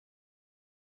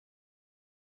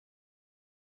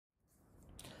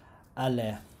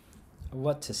Alaa,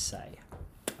 what to say?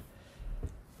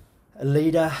 A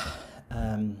leader,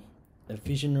 a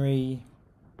visionary,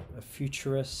 a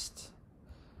futurist,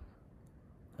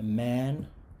 a man.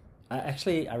 I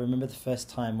remember the first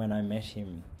time when I met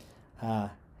him,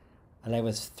 Alaa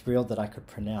was thrilled that I could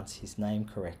pronounce his name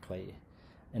correctly.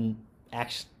 And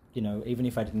actually, even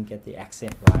if I didn't get the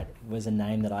accent right, it was a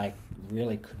name that I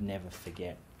really could never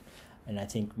forget. And I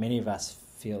think many of us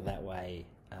feel that way.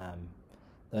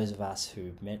 Those of us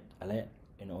who met Alaa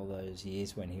in all those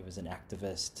years when he was an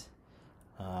activist,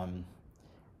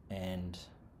 and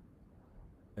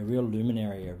a real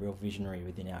luminary, a real visionary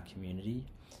within our community.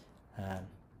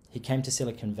 He came to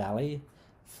Silicon Valley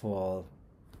for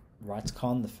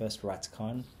RightsCon, the first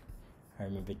RightsCon. I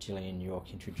remember Gillian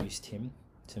York introduced him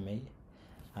to me,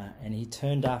 and he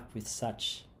turned up with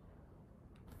such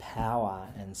power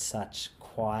and such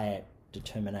quiet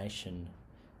determination.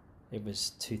 It was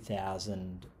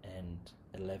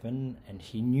 2011, and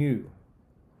he knew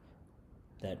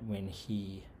that when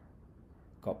he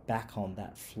got back on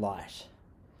that flight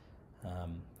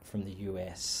from the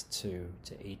US to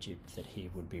Egypt, that he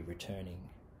would be returning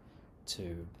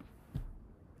to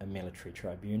a military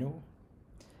tribunal.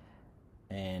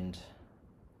 And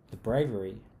the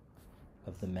bravery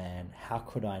of the man, how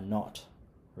could I not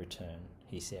return?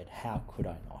 He said, how could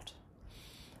I not?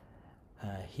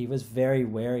 He was very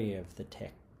wary of the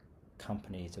tech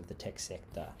companies, of the tech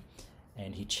sector,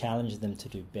 and he challenged them to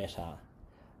do better.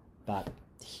 But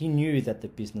he knew that the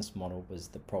business model was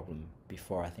the problem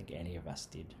before I think any of us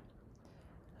did.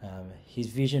 His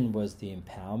vision was the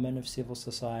empowerment of civil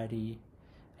society,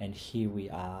 and here we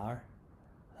are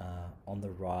on the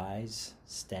rise,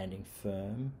 standing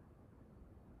firm,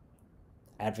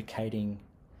 advocating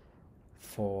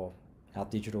for our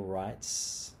digital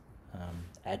rights,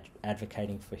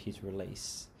 advocating for his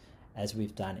release, as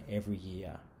we've done every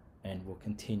year and will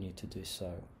continue to do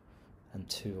so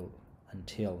until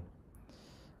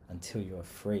you're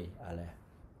free, Alaa.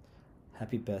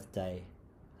 Happy birthday.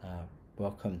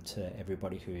 Welcome to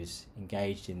everybody who's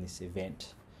engaged in this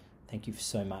event. Thank you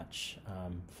so much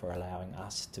for allowing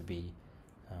us to be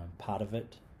part of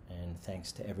it, and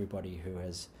thanks to everybody who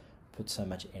has put so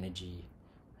much energy,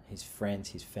 his friends,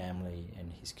 his family,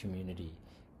 and his community,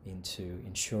 into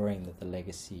ensuring that the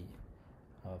legacy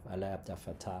of Alaa Abd El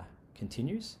Fattah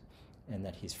continues and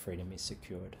that his freedom is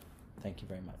secured. Thank you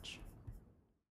very much.